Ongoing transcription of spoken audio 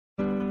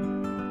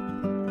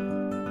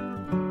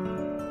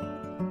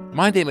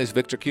My name is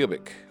Victor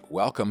Kubik.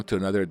 Welcome to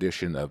another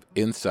edition of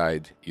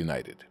Inside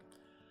United.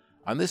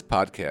 On this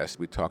podcast,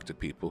 we talk to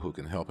people who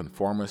can help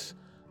inform us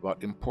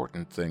about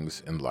important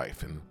things in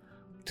life. And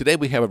today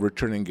we have a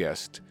returning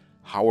guest,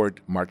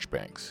 Howard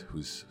Marchbanks,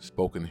 who's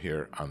spoken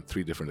here on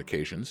 3 different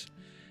occasions.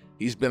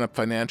 He's been a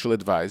financial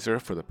advisor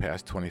for the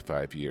past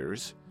 25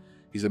 years.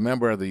 He's a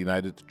member of the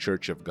United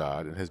Church of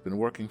God and has been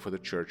working for the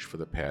church for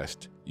the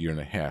past year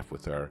and a half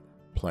with our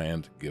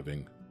planned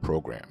giving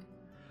program.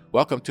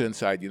 Welcome to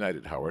Inside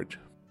United, Howard.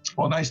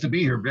 Well, nice to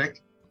be here,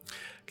 Vic.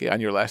 Okay, on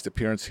your last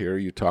appearance here,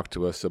 you talked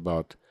to us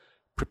about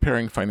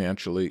preparing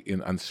financially in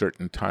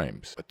uncertain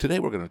times. But today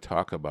we're going to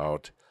talk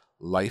about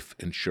life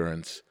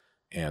insurance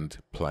and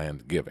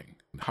planned giving.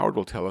 Howard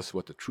will tell us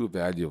what the true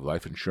value of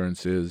life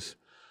insurance is.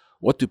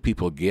 What do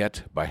people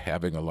get by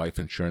having a life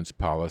insurance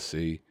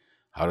policy?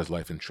 How does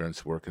life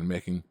insurance work? And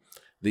making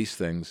these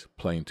things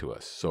plain to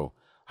us. So,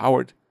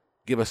 Howard,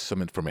 give us some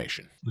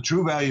information. The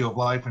true value of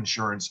life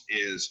insurance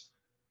is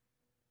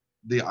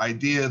the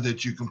idea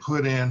that you can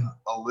put in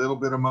a little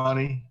bit of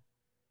money,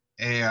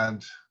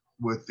 and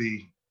with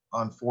the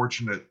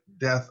unfortunate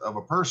death of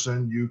a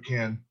person, you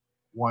can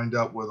wind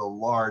up with a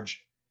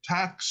large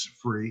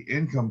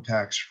income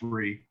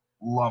tax-free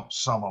lump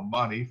sum of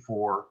money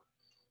for,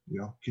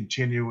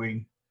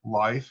 continuing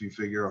life. You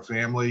figure a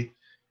family,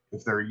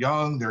 if they're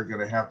young, they're going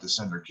to have to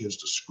send their kids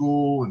to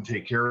school and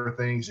take care of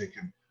things. It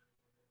can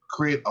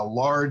create a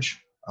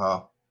large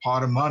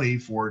pot of money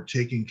for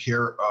taking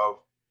care of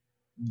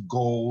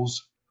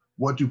goals.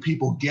 What do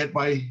people get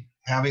by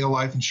having a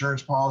life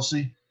insurance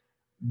policy?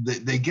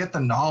 They get the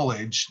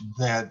knowledge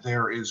that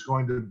there is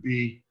going to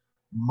be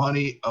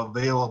money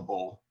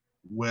available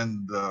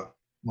when the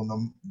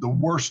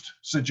worst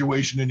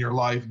situation in your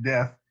life,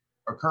 death,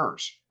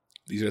 occurs.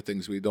 These are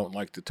things we don't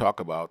like to talk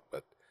about,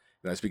 but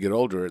as we get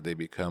older, they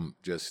become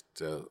just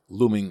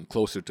looming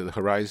closer to the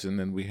horizon,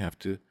 and we have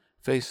to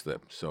face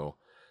them. So,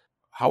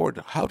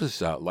 Howard, how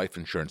does life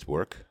insurance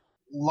work?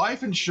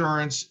 Life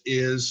insurance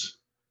is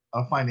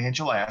a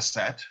financial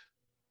asset,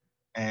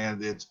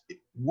 and it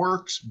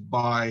works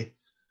by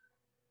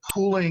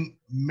pooling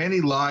many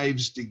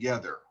lives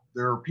together.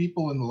 There are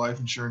people in the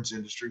life insurance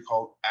industry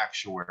called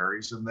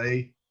actuaries, and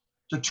they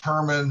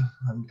determine,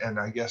 and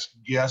I guess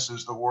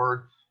is the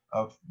word,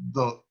 of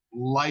the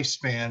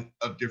lifespan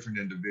of different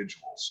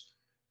individuals.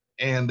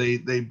 And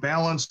they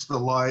balance the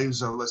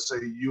lives of, let's say,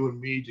 you and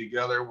me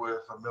together with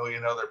a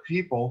million other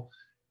people,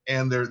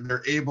 and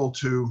they're able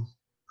to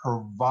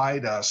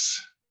provide us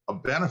a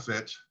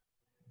benefit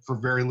for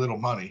very little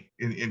money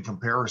in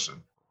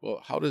comparison.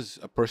 Well, how does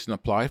a person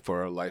apply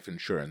for a life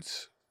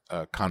insurance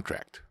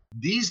contract?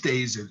 These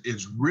days,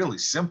 it's really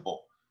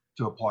simple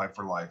to apply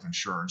for life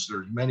insurance.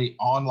 There's many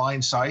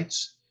online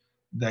sites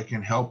that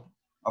can help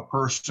a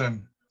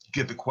person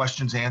get the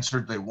questions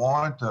answered they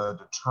want,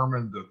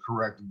 determine the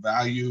correct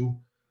value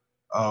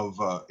of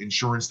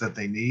insurance that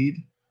they need.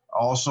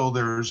 Also,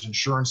 there's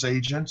insurance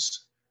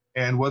agents,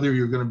 and whether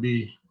you're going to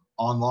be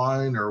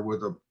online or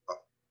with an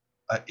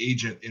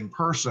agent in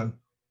person,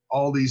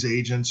 all these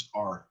agents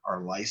are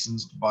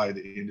licensed by the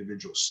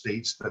individual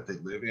states that they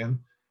live in,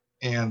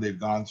 and they've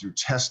gone through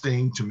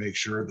testing to make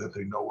sure that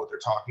they know what they're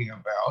talking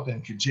about,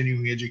 and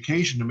continuing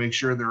education to make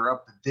sure they're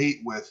up to date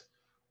with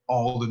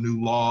all the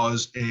new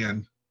laws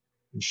and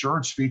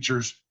insurance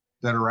features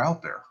that are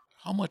out there.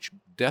 How much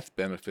death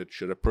benefit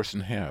should a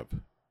person have?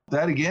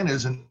 That, again,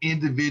 is an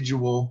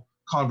individual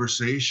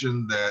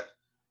conversation that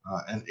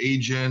an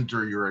agent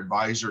or your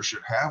advisor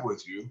should have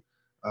with you.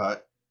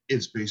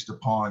 It's based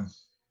upon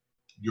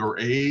your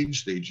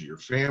age, the age of your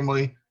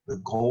family, the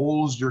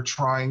goals you're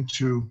trying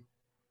to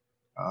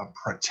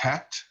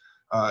protect.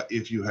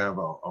 If you have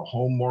a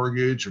home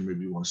mortgage, or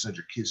maybe you want to send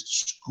your kids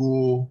to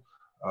school,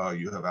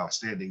 you have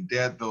outstanding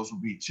debt, those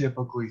would be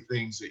typically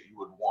things that you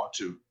would want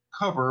to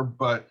cover.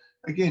 But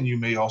again, you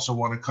may also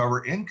want to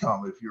cover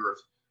income. If you're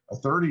a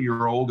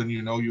 30-year-old and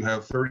you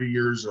have 30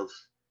 years of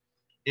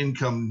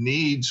income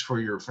needs for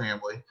your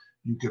family,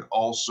 you could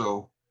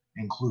also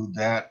include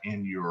that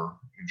in your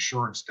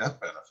insurance death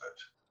benefit.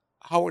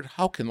 Howard,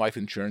 how can life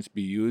insurance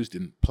be used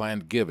in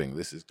planned giving?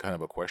 This is kind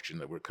of a question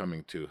that we're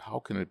coming to. How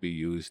can it be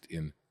used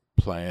in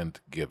planned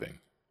giving?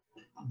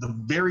 The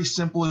very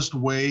simplest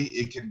way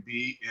it can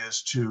be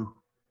is to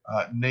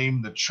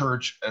name the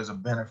church as a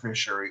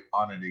beneficiary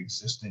on an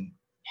existing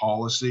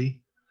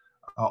policy.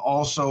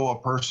 Also,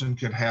 a person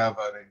could have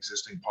an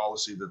existing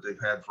policy that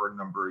they've had for a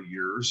number of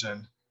years,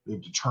 and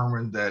they've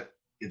determined that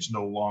it's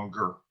no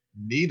longer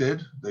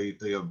needed. They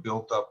have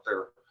built up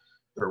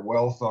their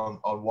wealth on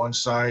one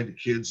side, the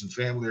kids and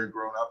family are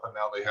grown up, and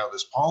now they have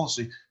this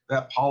policy.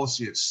 That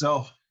policy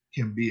itself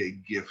can be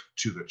a gift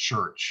to the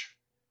church.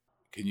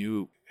 Can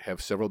you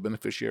have several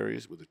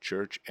beneficiaries with the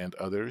church and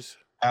others?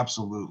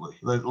 Absolutely.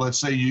 Let's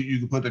say you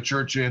can put the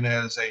church in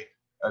as a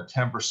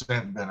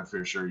 10%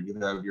 beneficiary. You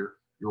could have your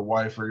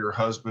wife or your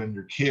husband,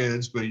 your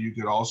kids, but you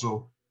could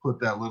also put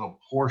that little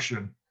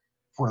portion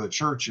for the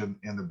church in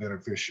the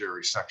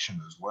beneficiary section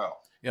as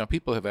well.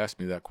 People have asked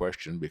me that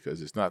question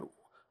because it's not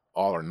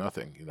all or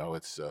nothing.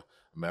 It's a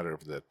matter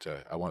of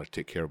that I want to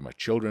take care of my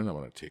children. I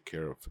want to take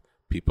care of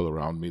people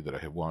around me that I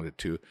have wanted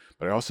to,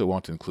 but I also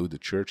want to include the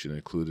church and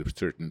include a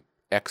certain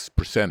X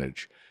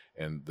percentage,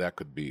 and that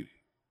could be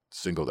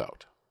singled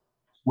out.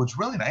 What's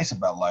really nice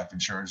about life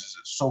insurance is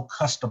it's so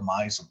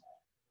customizable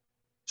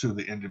to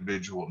the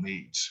individual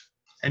needs.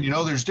 And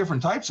there's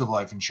different types of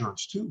life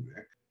insurance too,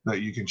 Vic,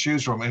 that you can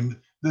choose from. And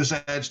this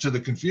adds to the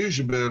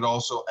confusion, but it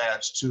also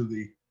adds to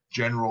the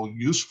general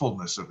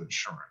usefulness of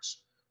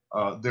insurance.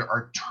 There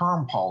are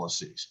term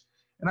policies.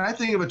 And I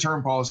think of a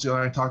term policy when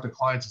I talk to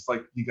clients, it's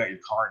like you got your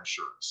car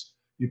insurance.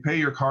 You pay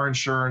your car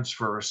insurance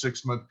for a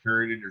 6-month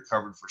period and you're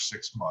covered for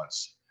 6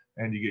 months.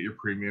 And you get your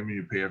premium and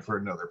you pay it for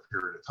another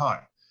period of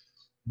time.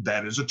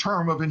 That is a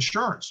term of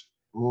insurance.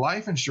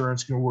 Life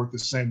insurance can work the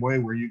same way,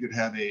 where you could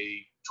have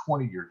a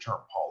 20-year term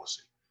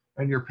policy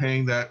and you're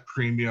paying that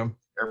premium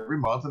every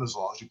month. And as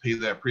long as you pay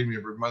that premium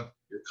every month,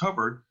 you're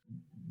covered.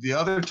 The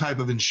other type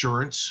of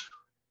insurance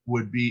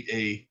would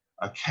be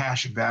a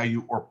cash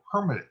value or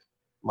permanent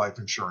life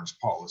insurance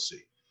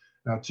policy.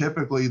 Now,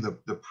 typically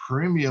the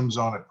premiums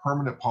on a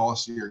permanent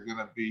policy are going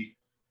to be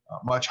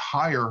much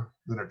higher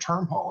than a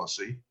term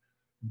policy,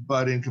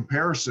 but in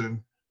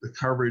comparison, the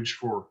coverage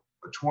for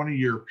a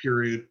 20-year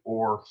period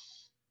or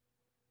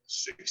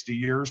 60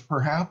 years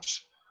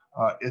perhaps,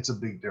 it's a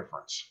big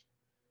difference.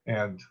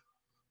 And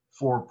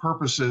for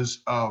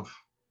purposes of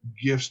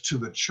gifts to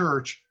the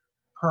church,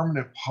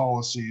 permanent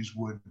policies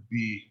would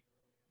be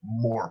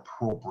more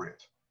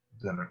appropriate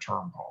than a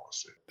term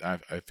policy.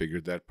 I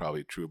figured that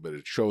probably true, but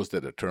it shows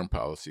that a term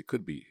policy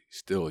could be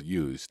still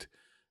used,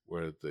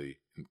 where in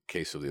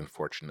case of the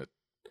unfortunate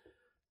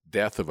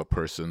death of a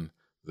person,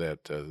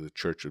 that the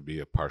church would be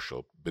a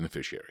partial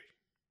beneficiary.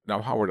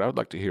 Now, Howard, I would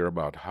like to hear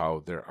about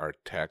how there are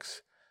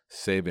tax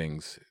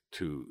savings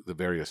to the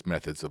various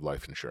methods of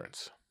life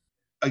insurance.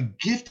 A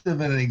gift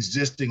of an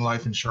existing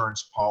life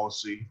insurance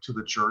policy to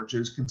the church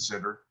is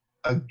considered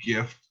a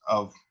gift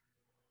of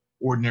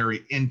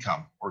ordinary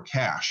income or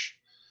cash.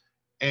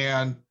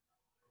 And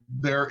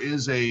there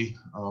is a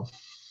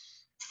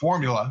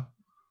formula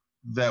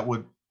that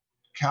would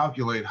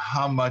calculate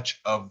how much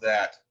of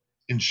that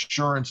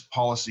insurance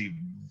policy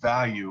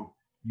value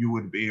you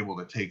would be able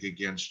to take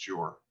against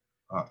your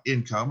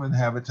income and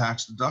have it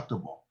tax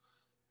deductible.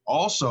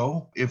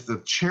 Also, if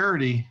the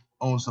charity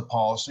owns the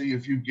policy,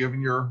 if you've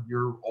given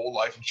your old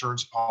life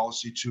insurance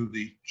policy to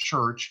the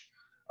church,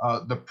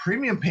 the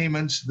premium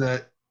payments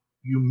that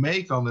you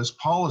make on this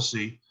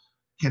policy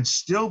can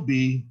still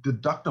be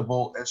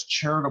deductible as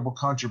charitable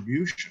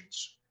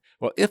contributions.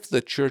 Well, if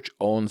the church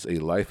owns a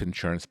life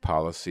insurance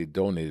policy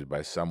donated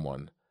by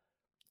someone,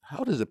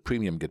 how does the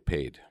premium get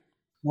paid?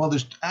 Well,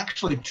 there's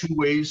actually 2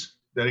 ways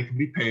that it can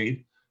be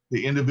paid.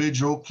 The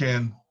individual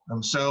can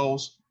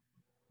themselves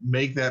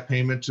make that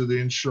payment to the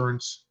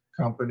insurance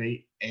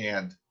company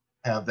and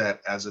have that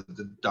as a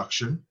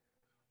deduction,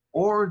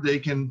 or they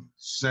can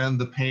send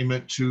the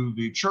payment to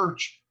the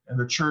church and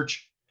the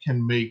church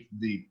can make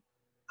the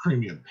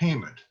premium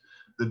payment.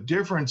 The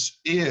difference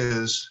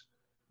is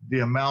the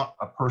amount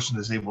a person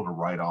is able to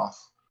write off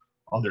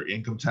on their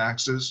income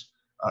taxes.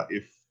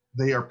 If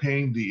they are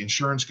paying the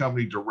insurance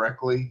company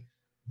directly,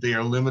 they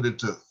are limited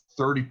to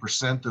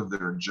 30% of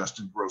their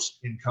adjusted gross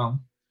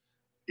income.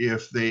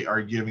 If they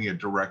are giving it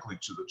directly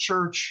to the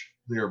church,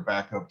 they are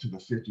back up to the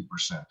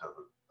 50% of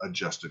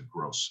adjusted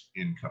gross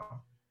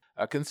income.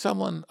 Can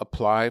someone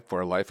apply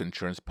for a life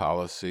insurance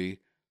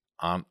policy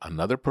on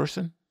another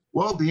person?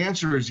 Well, the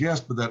answer is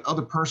yes, but that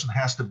other person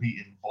has to be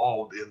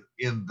involved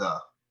in the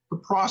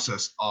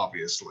process,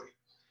 obviously.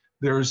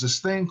 There is this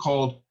thing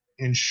called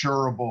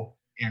insurable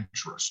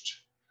interest.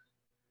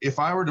 If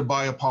I were to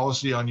buy a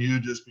policy on you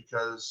just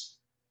because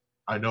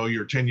I know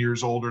you're 10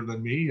 years older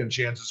than me and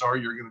chances are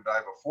you're going to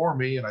die before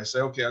me, and I say,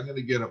 okay, I'm going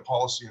to get a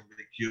policy on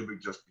Vic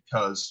Kubik just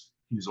because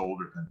he's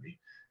older than me,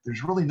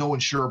 there's really no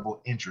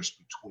insurable interest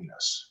between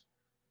us.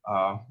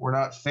 We're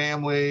not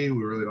family.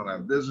 We really don't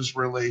have a business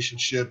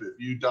relationship. If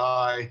you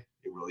die,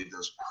 it really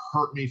does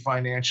hurt me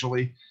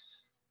financially.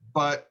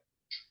 But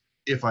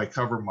if I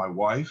cover my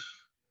wife,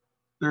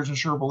 there's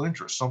insurable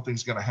interest.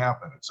 Something's going to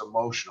happen. It's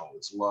emotional.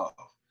 It's love.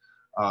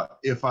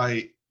 If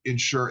I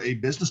insure a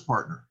business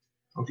partner,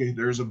 okay,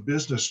 there's a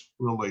business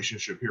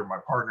relationship here. My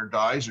partner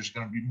dies. There's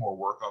going to be more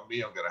work on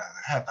me. I'm going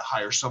to have to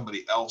hire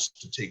somebody else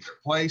to take their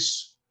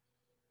place.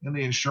 And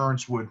the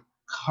insurance would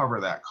cover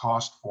that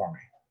cost for me.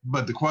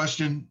 But the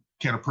question,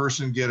 can a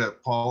person get a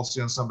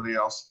policy on somebody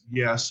else?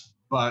 Yes,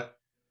 but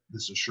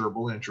this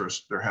insurable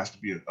interest, there has to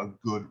be a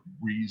good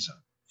reason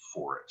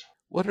for it.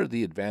 What are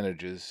the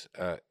advantages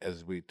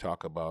as we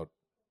talk about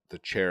the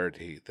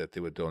charity that they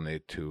would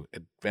donate to,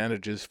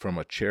 advantages from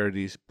a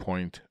charity's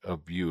point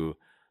of view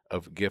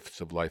of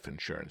gifts of life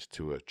insurance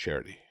to a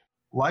charity?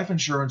 Life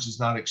insurance is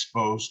not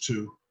exposed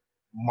to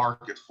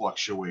market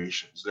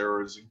fluctuations.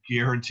 There is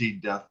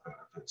guaranteed death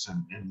benefits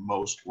in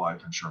most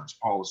life insurance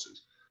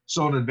policies.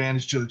 So an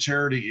advantage to the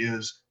charity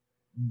is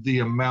the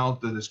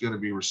amount that is going to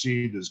be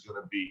received is going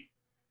to be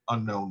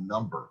unknown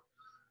number.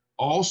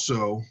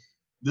 Also,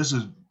 this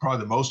is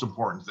probably the most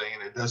important thing,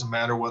 and it doesn't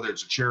matter whether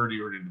it's a charity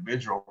or an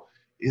individual,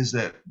 is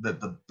that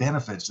the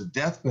benefits, the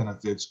death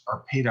benefits,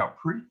 are paid out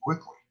pretty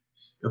quickly.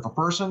 If a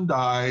person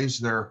dies,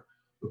 the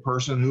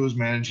person who is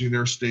managing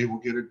their estate will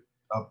get a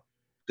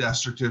death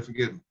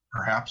certificate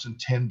perhaps in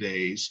 10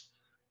 days.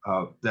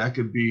 That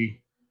could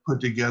be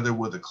put together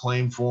with a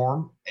claim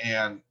form,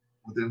 and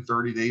within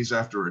 30 days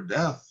after a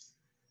death,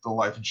 the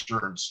life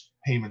insurance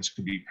payments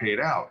could be paid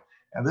out.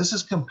 And this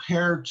is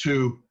compared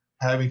to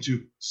having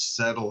to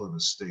settle an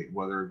estate,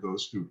 whether it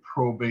goes through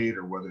probate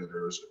or whether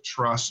there's a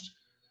trust.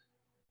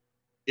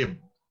 It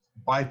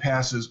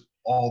bypasses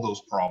all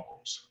those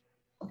problems.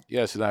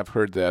 Yes, and I've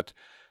heard that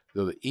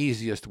the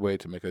easiest way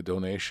to make a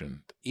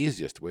donation,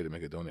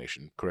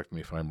 correct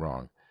me if I'm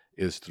wrong,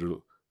 is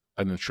through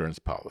an insurance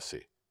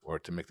policy, or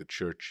to make the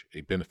church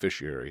a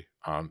beneficiary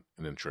on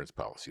an insurance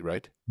policy,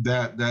 right?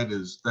 That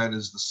is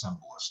the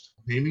simplest.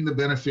 Naming the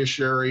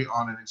beneficiary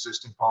on an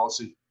existing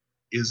policy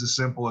is the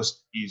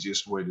simplest,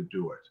 easiest way to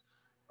do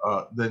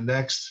it. The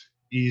next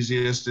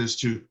easiest is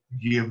to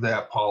give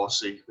that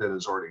policy that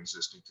is already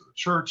existing to the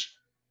church.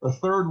 The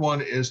third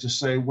one is to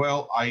say,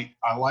 well, I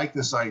like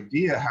this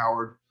idea,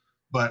 Howard,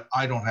 but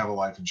I don't have a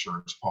life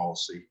insurance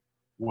policy.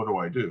 What do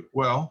I do?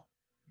 Well,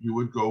 you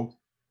would go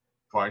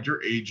find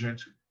your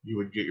agent, you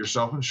would get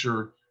yourself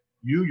insured.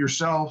 You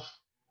yourself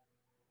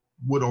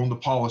would own the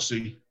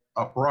policy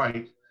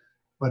upright,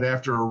 but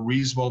after a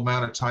reasonable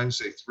amount of time,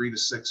 say 3 to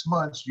 6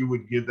 months, you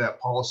would give that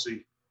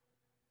policy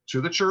to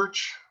the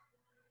church.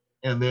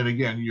 And then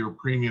again, your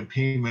premium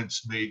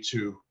payments made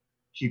to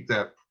keep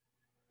that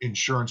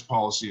insurance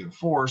policy in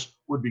force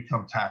would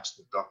become tax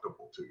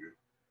deductible to you.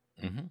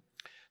 Mm-hmm.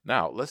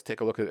 Now, let's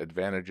take a look at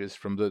advantages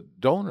from the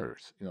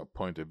donor's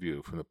point of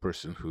view, from the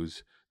person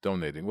who's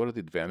donating. What are the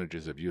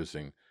advantages of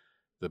using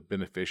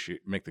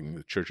making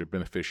the church a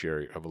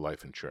beneficiary of a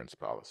life insurance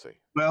policy?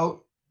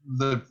 Well,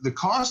 the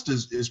cost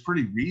is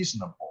pretty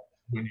reasonable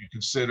when you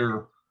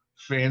consider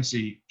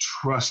fancy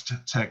trust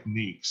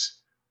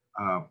techniques.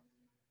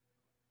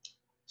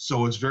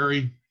 So it's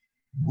very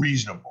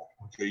reasonable.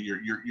 Okay,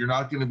 you're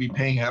not going to be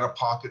paying out of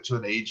pocket to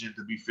an agent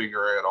to be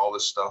figuring out all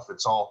this stuff.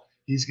 It's all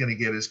he's going to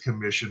get his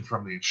commission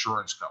from the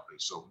insurance company.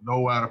 So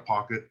no out of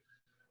pocket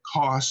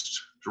cost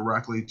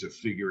directly to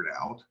figure it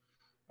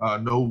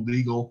out. No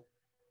legal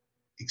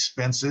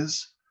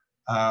expenses.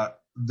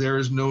 There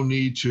is no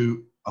need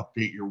to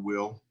update your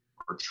will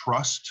or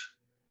trust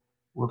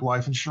with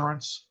life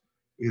insurance.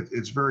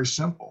 It's very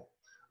simple.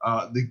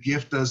 The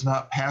gift does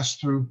not pass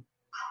through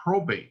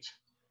probate,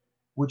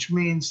 which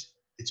means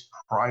it's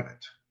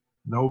private.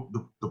 No,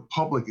 the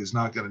public is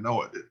not going to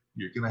know it.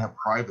 You're going to have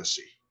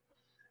privacy.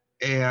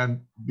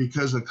 And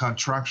because of the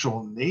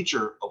contractual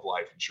nature of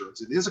life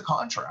insurance, it is a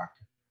contract.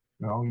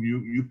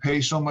 You pay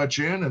so much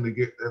in, and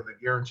the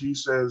guarantee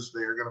says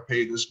they're going to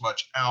pay this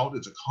much out.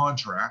 It's a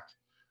contract.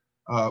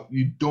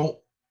 You don't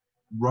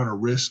run a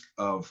risk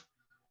of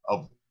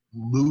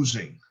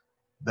losing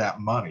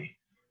that money.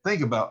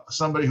 Think about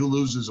somebody who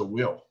loses a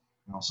will.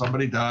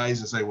 Somebody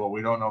dies and say, well,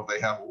 we don't know if they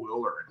have a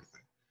will or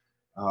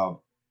anything.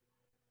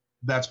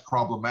 That's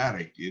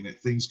problematic, and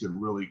things could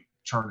really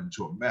turn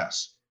into a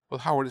mess. Well,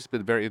 Howard, it's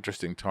been very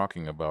interesting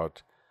talking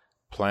about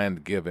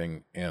planned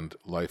giving and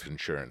life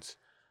insurance.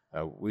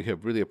 We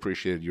have really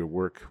appreciated your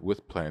work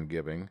with planned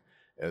giving,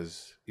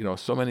 as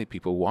so many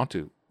people want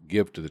to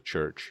give to the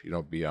church,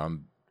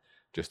 beyond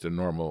just a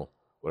normal,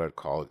 what I'd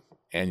call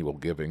annual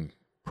giving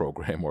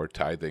program or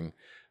tithing,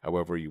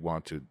 however you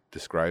want to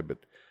describe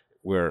it,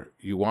 where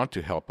you want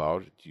to help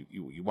out.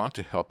 You want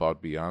to help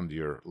out beyond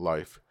your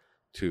life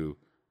to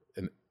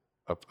an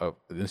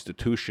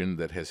institution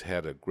that has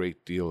had a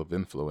great deal of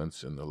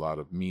influence and a lot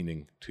of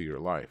meaning to your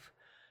life.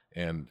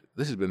 And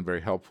this has been very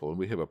helpful, and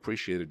we have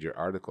appreciated your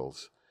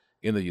articles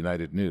in the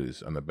United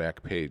News on the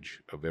back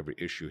page of every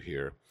issue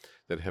here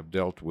that have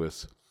dealt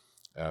with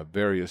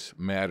various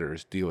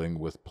matters dealing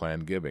with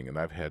planned giving. And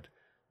I've had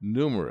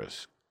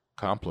numerous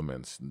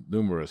compliments,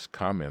 numerous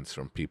comments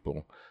from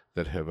people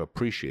that have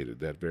appreciated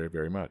that very,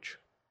 very much.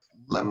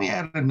 Let me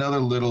add another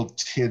little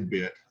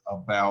tidbit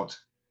about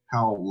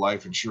how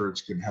life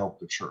insurance can help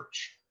the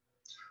church.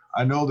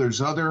 I know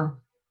there's other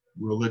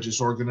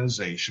religious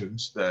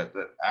organizations that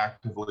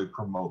actively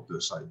promote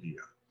this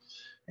idea.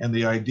 And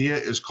the idea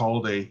is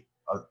called a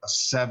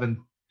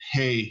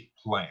 7-pay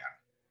plan.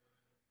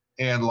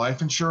 And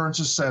life insurance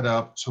is set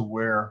up to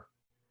where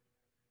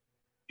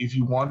if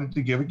you wanted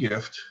to give a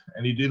gift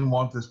and you didn't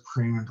want this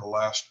premium to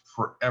last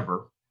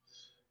forever,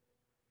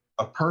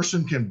 a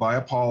person can buy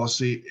a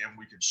policy and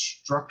we can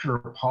structure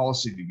a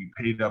policy to be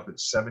paid up at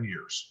 7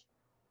 years.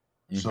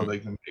 Mm-hmm. So they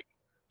can make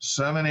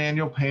 7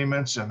 annual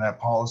payments and that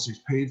policy is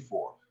paid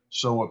for.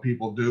 So what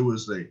people do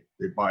is they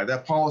buy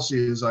that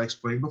policy, as I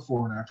explained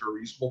before, and after a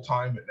reasonable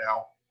time, and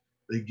now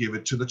they give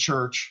it to the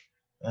church,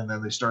 and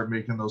then they start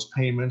making those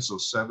payments,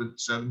 those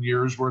seven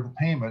years worth of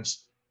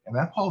payments, and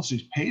that policy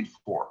is paid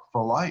for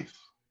life.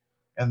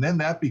 And then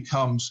that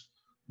becomes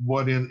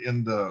what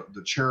in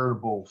the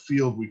charitable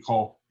field we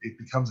call, it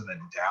becomes an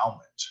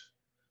endowment.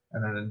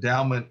 And an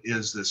endowment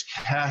is this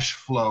cash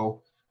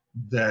flow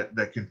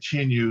that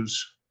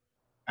continues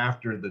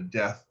after the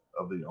death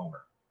of the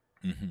owner.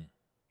 Mm-hmm.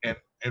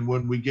 And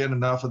when we get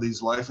enough of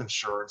these life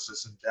insurance,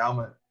 this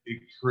endowment,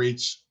 it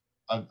creates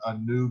a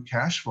new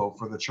cash flow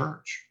for the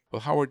church.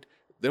 Well, Howard,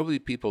 there will be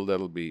people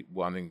that'll be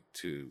wanting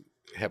to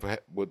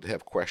would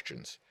have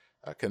questions.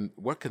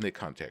 What can they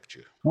contact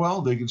you?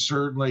 Well, they can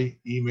certainly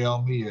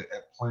email me at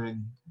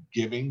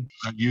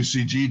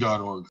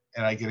plangiving@ucg.org,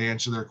 and I can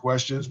answer their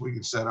questions. We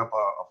can set up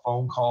a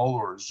phone call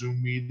or a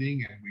Zoom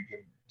meeting, and we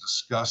can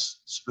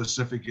discuss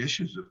specific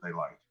issues if they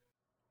like.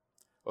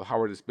 Well,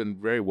 Howard, it's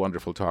been very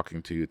wonderful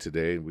talking to you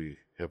today. We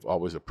have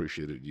always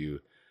appreciated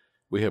you.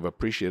 We have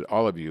appreciated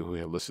all of you who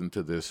have listened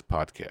to this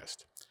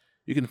podcast.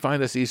 You can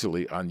find us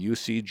easily on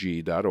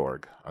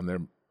ucg.org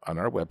on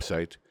our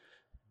website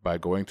by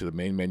going to the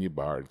main menu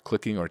bar and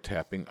clicking or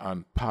tapping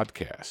on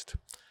podcast.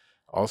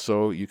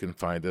 Also, you can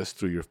find us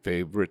through your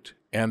favorite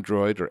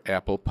Android or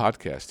Apple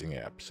podcasting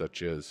apps,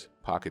 such as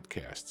Pocket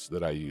Casts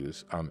that I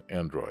use on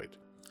Android.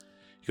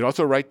 You can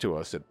also write to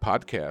us at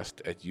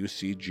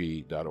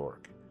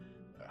podcast@ucg.org.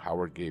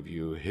 Howard gave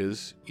you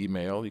his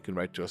email. You can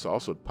write to us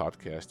also at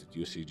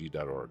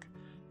podcast@ucg.org,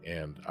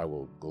 and I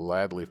will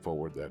gladly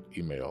forward that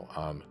email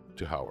on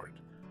to Howard.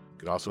 You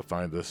can also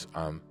find us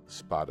on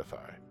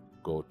Spotify.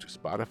 Go to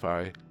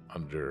Spotify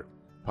under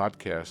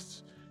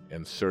podcasts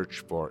and search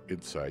for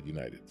Inside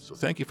United. So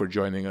thank you for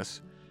joining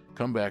us.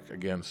 Come back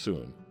again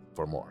soon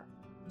for more.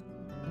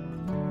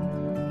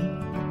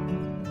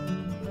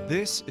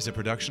 This is a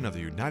production of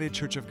the United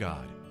Church of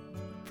God.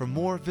 For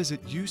more,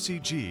 visit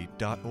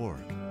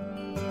ucg.org.